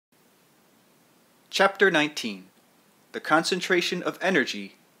Chapter 19. The Concentration of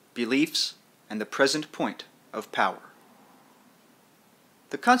Energy, Beliefs, and the Present Point of Power.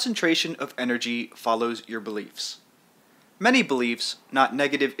 The concentration of energy follows your beliefs. Many beliefs, not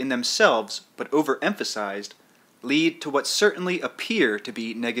negative in themselves but overemphasized, lead to what certainly appear to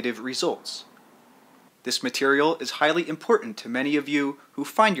be negative results. This material is highly important to many of you who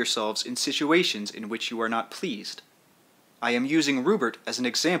find yourselves in situations in which you are not pleased. I am using Rupert as an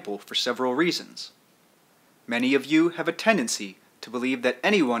example for several reasons. Many of you have a tendency to believe that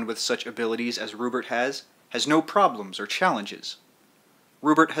anyone with such abilities as Rupert has no problems or challenges.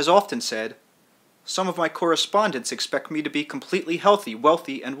 Rupert has often said, "Some of my correspondents expect me to be completely healthy,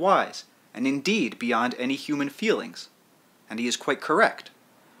 wealthy, and wise, and indeed beyond any human feelings." And he is quite correct.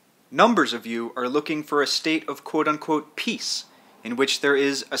 Numbers of you are looking for a state of quote-unquote peace, in which there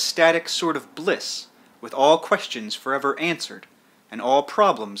is a static sort of bliss, with all questions forever answered, and all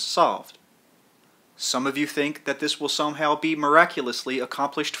problems solved. Some of you think that this will somehow be miraculously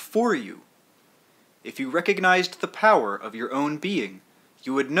accomplished for you. If you recognized the power of your own being,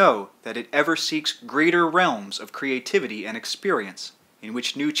 you would know that it ever seeks greater realms of creativity and experience, in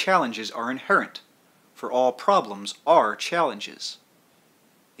which new challenges are inherent, for all problems are challenges.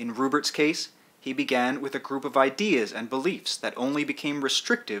 In Rupert's case, he began with a group of ideas and beliefs that only became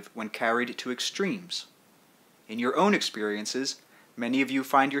restrictive when carried to extremes. In your own experiences, many of you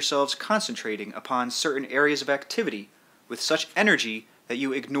find yourselves concentrating upon certain areas of activity with such energy that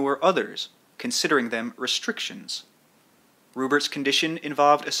you ignore others, considering them restrictions. Rupert's condition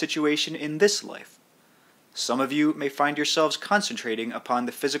involved a situation in this life. Some of you may find yourselves concentrating upon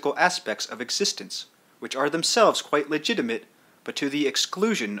the physical aspects of existence, which are themselves quite legitimate, but to the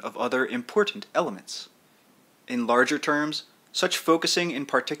exclusion of other important elements. In larger terms, such focusing in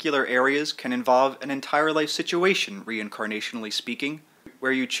particular areas can involve an entire life situation, reincarnationally speaking,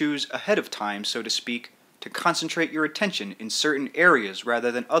 where you choose ahead of time, so to speak, to concentrate your attention in certain areas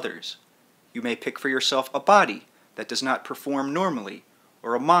rather than others. You may pick for yourself a body that does not perform normally,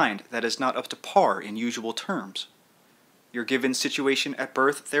 or a mind that is not up to par in usual terms. Your given situation at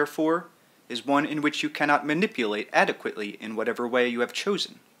birth, therefore, is one in which you cannot manipulate adequately in whatever way you have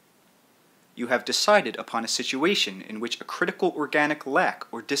chosen. You have decided upon a situation in which a critical organic lack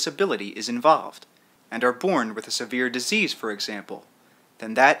or disability is involved, and are born with a severe disease, for example,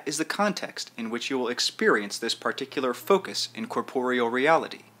 then that is the context in which you will experience this particular focus in corporeal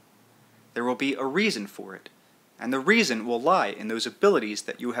reality. There will be a reason for it, and the reason will lie in those abilities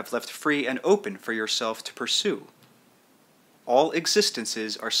that you have left free and open for yourself to pursue. All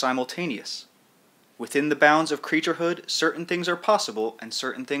existences are simultaneous. Within the bounds of creaturehood, certain things are possible and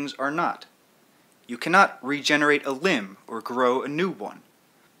certain things are not. You cannot regenerate a limb or grow a new one.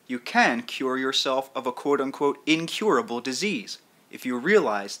 You can cure yourself of a quote-unquote incurable disease if you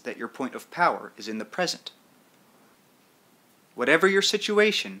realize that your point of power is in the present. Whatever your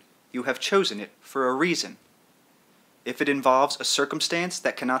situation, you have chosen it for a reason. If it involves a circumstance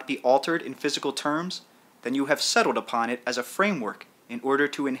that cannot be altered in physical terms, then you have settled upon it as a framework in order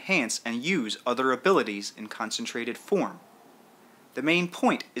to enhance and use other abilities in concentrated form. The main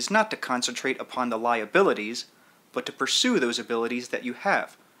point is not to concentrate upon the liabilities, but to pursue those abilities that you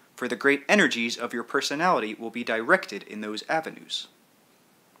have, for the great energies of your personality will be directed in those avenues.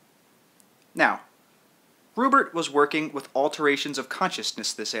 Now, Rupert was working with alterations of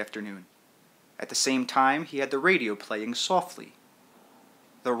consciousness this afternoon. At the same time, he had the radio playing softly.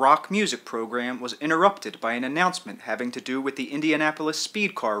 The rock music program was interrupted by an announcement having to do with the Indianapolis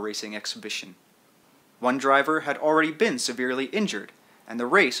speed car racing exhibition. One driver had already been severely injured, and the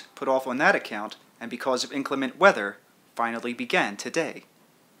race, put off on that account and because of inclement weather, finally began today.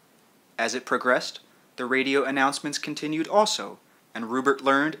 As it progressed, the radio announcements continued also, and Rupert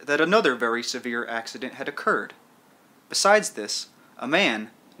learned that another very severe accident had occurred. Besides this, a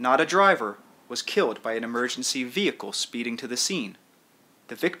man, not a driver, was killed by an emergency vehicle speeding to the scene.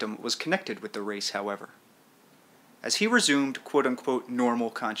 The victim was connected with the race, however. As he resumed quote-unquote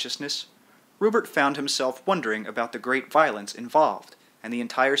normal consciousness, Rupert found himself wondering about the great violence involved and the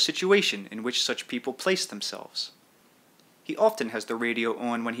entire situation in which such people place themselves. He often has the radio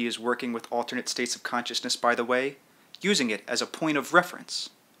on when he is working with alternate states of consciousness, by the way, using it as a point of reference.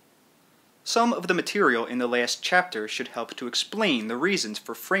 Some of the material in the last chapter should help to explain the reasons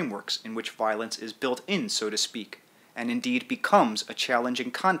for frameworks in which violence is built in, so to speak, and indeed becomes a challenging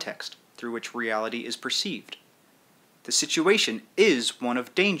context through which reality is perceived. The situation is one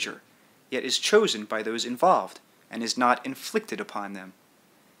of danger, yet is chosen by those involved, and is not inflicted upon them.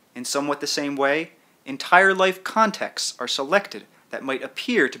 In somewhat the same way, entire life contexts are selected that might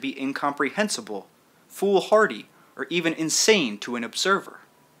appear to be incomprehensible, foolhardy, or even insane to an observer.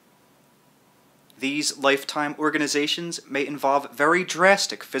 These lifetime organizations may involve very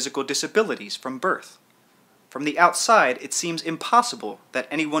drastic physical disabilities from birth. From the outside, it seems impossible that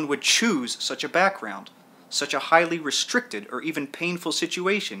anyone would choose such a background, such a highly restricted or even painful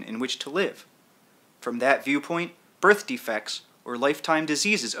situation in which to live. From that viewpoint, birth defects or lifetime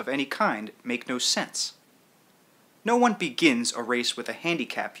diseases of any kind make no sense. No one begins a race with a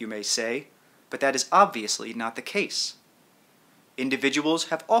handicap, you may say, but that is obviously not the case. Individuals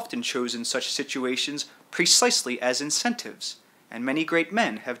have often chosen such situations precisely as incentives, and many great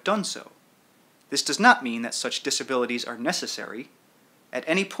men have done so. This does not mean that such disabilities are necessary. At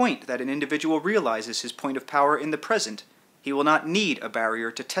any point that an individual realizes his point of power in the present, he will not need a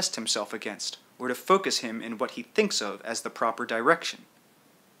barrier to test himself against, or to focus him in what he thinks of as the proper direction.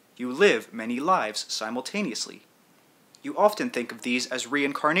 You live many lives simultaneously. You often think of these as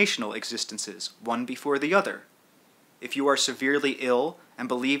reincarnational existences, one before the other. If you are severely ill and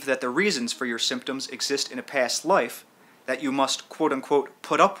believe that the reasons for your symptoms exist in a past life, that you must quote-unquote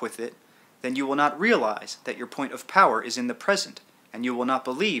put up with it, then you will not realize that your point of power is in the present, and you will not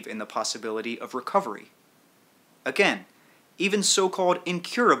believe in the possibility of recovery. Again, even so-called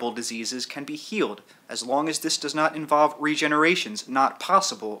incurable diseases can be healed as long as this does not involve regenerations not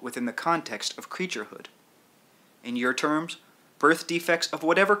possible within the context of creaturehood. In your terms, birth defects of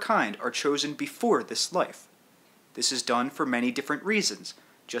whatever kind are chosen before this life. This is done for many different reasons,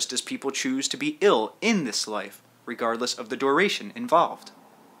 just as people choose to be ill in this life, regardless of the duration involved.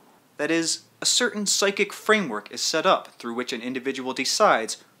 That is, a certain psychic framework is set up through which an individual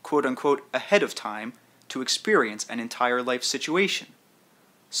decides, quote-unquote, ahead of time, to experience an entire life situation.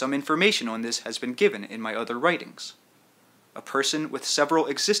 Some information on this has been given in my other writings. A person with several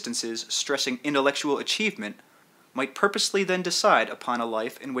existences stressing intellectual achievement might purposely then decide upon a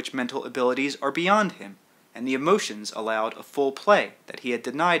life in which mental abilities are beyond him, and the emotions allowed a full play that he had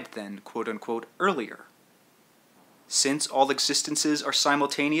denied then, quote-unquote, earlier. Since all existences are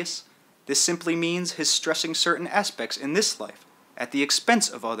simultaneous, this simply means his stressing certain aspects in this life, at the expense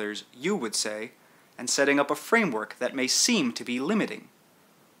of others, you would say, and setting up a framework that may seem to be limiting.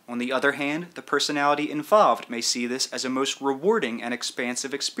 On the other hand, the personality involved may see this as a most rewarding and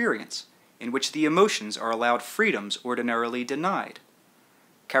expansive experience, in which the emotions are allowed freedoms ordinarily denied.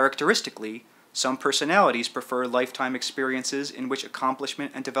 Characteristically, some personalities prefer lifetime experiences in which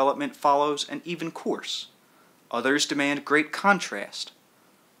accomplishment and development follows an even course. Others demand great contrast.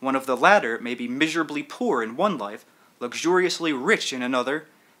 One of the latter may be miserably poor in one life, luxuriously rich in another,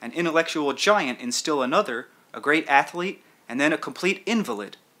 an intellectual giant in still another, a great athlete, and then a complete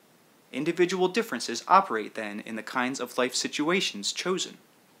invalid. Individual differences operate then in the kinds of life situations chosen.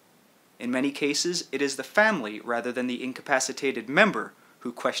 In many cases, it is the family rather than the incapacitated member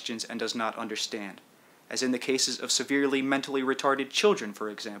who questions and does not understand, as in the cases of severely mentally retarded children, for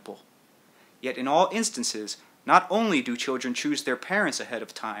example. Yet in all instances, not only do children choose their parents ahead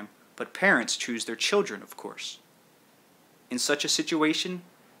of time, but parents choose their children, of course. In such a situation,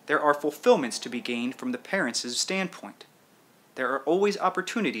 there are fulfillments to be gained from the parents' standpoint. There are always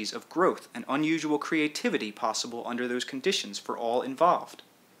opportunities of growth and unusual creativity possible under those conditions for all involved.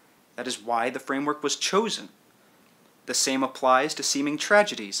 That is why the framework was chosen. The same applies to seeming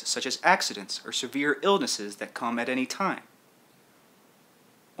tragedies, such as accidents or severe illnesses that come at any time.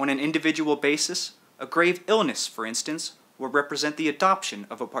 On an individual basis, a grave illness, for instance, will represent the adoption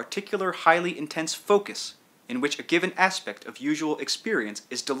of a particular highly intense focus in which a given aspect of usual experience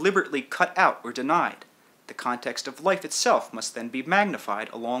is deliberately cut out or denied. The context of life itself must then be magnified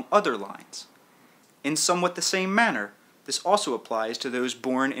along other lines. In somewhat the same manner, this also applies to those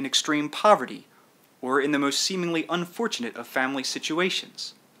born in extreme poverty, or in the most seemingly unfortunate of family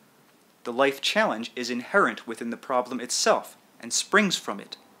situations. The life challenge is inherent within the problem itself, and springs from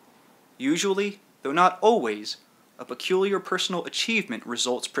it. Usually, though not always, a peculiar personal achievement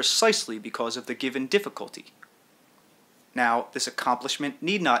results precisely because of the given difficulty. Now, this accomplishment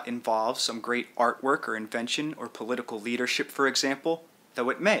need not involve some great artwork or invention or political leadership, for example,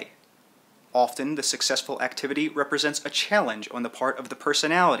 though it may. Often, the successful activity represents a challenge on the part of the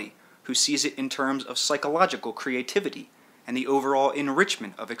personality, who sees it in terms of psychological creativity and the overall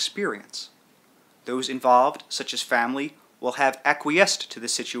enrichment of experience. Those involved, such as family, will have acquiesced to the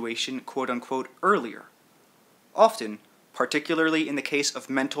situation quote-unquote earlier. Often, particularly in the case of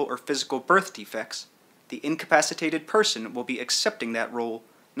mental or physical birth defects, the incapacitated person will be accepting that role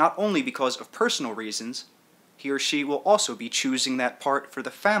not only because of personal reasons, he or she will also be choosing that part for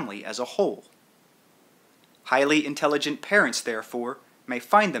the family as a whole. Highly intelligent parents, therefore, may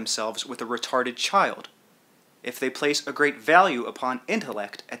find themselves with a retarded child. If they place a great value upon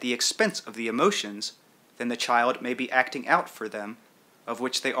intellect at the expense of the emotions, then the child may be acting out for them of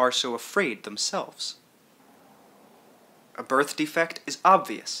which they are so afraid themselves. A birth defect is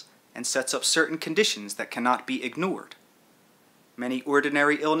obvious and sets up certain conditions that cannot be ignored. Many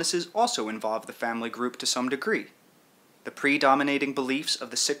ordinary illnesses also involve the family group to some degree. The predominating beliefs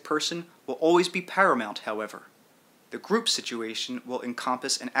of the sick person will always be paramount, however. The group situation will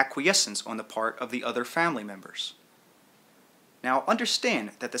encompass an acquiescence on the part of the other family members. Now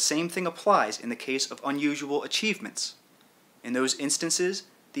understand that the same thing applies in the case of unusual achievements. In those instances,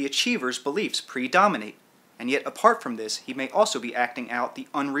 the achiever's beliefs predominate, and yet apart from this, he may also be acting out the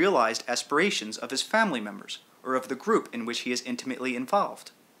unrealized aspirations of his family members, or of the group in which he is intimately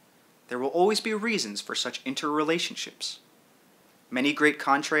involved. There will always be reasons for such interrelationships. Many great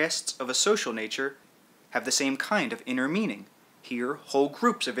contrasts of a social nature have the same kind of inner meaning. Here, whole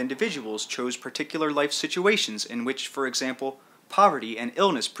groups of individuals chose particular life situations in which, for example, poverty and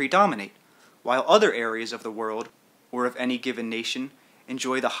illness predominate, while other areas of the world, or of any given nation,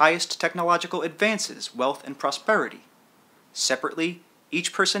 enjoy the highest technological advances, wealth, and prosperity. Separately,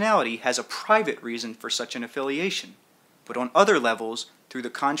 each personality has a private reason for such an affiliation, but on other levels, through the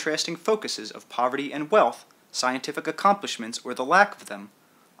contrasting focuses of poverty and wealth, scientific accomplishments, or the lack of them,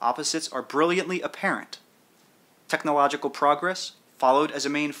 opposites are brilliantly apparent. Technological progress, followed as a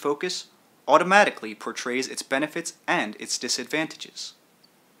main focus, automatically portrays its benefits and its disadvantages.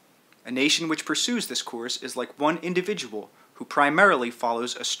 A nation which pursues this course is like one individual who primarily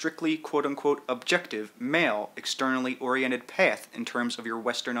follows a strictly quote-unquote objective, male, externally oriented path in terms of your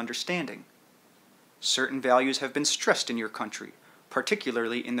Western understanding. Certain values have been stressed in your country,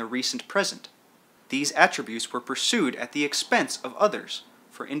 particularly in the recent present. These attributes were pursued at the expense of others,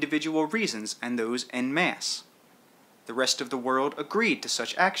 for individual reasons and those en masse. The rest of the world agreed to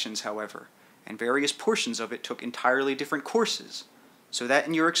such actions, however, and various portions of it took entirely different courses, so that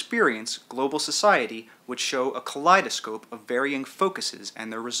in your experience, global society would show a kaleidoscope of varying focuses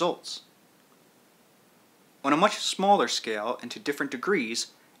and their results. On a much smaller scale and to different degrees,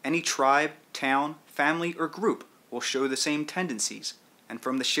 any tribe, town, family, or group will show the same tendencies, and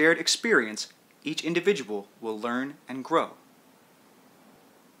from the shared experience, each individual will learn and grow.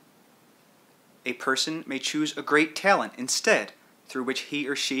 A person may choose a great talent instead, through which he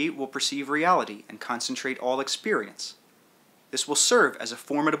or she will perceive reality and concentrate all experience. This will serve as a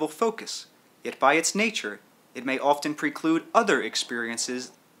formidable focus, yet by its nature, it may often preclude other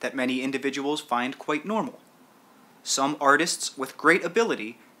experiences that many individuals find quite normal. Some artists with great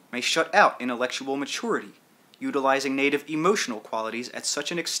ability may shut out intellectual maturity, utilizing native emotional qualities at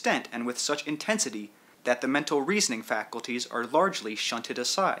such an extent and with such intensity that the mental reasoning faculties are largely shunted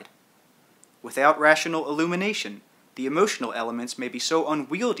aside. Without rational illumination, the emotional elements may be so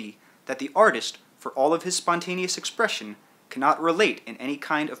unwieldy that the artist, for all of his spontaneous expression, cannot relate in any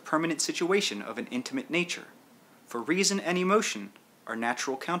kind of permanent situation of an intimate nature, for reason and emotion are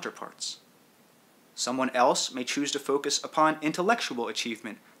natural counterparts. Someone else may choose to focus upon intellectual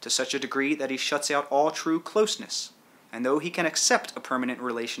achievement to such a degree that he shuts out all true closeness, and though he can accept a permanent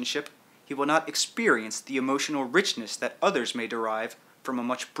relationship, he will not experience the emotional richness that others may derive from a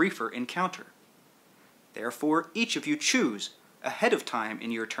much briefer encounter. Therefore, each of you choose, ahead of time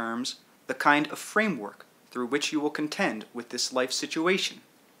in your terms, the kind of framework through which you will contend with this life situation.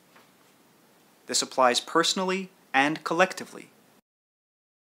 This applies personally and collectively.